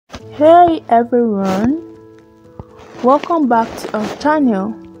Hey everyone, welcome back to our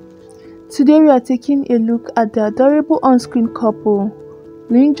channel. Today we are taking a look at the adorable on-screen couple,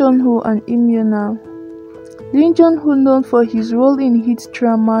 Junho and Imyoona. Junho, known for his role in hit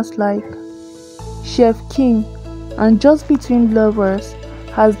dramas like Chef King and Just Between Lovers,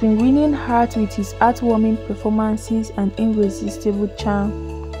 has been winning hearts with his heartwarming performances and irresistible charm.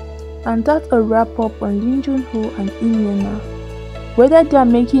 And that's a wrap up on Junho and Imyoona. Whether they are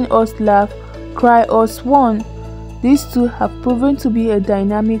making us laugh, cry or swoon, these two have proven to be a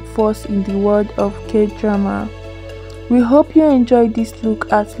dynamic force in the world of K-drama. We hope you enjoyed this look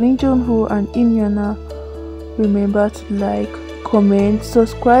at Junho and Imyoona. Remember to like, comment,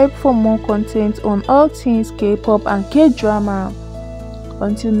 subscribe for more content on all things K-pop and K-drama.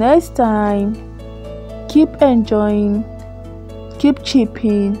 Until next time, keep enjoying, keep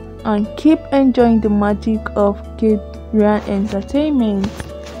chipping, and keep enjoying the magic of Korean entertainment.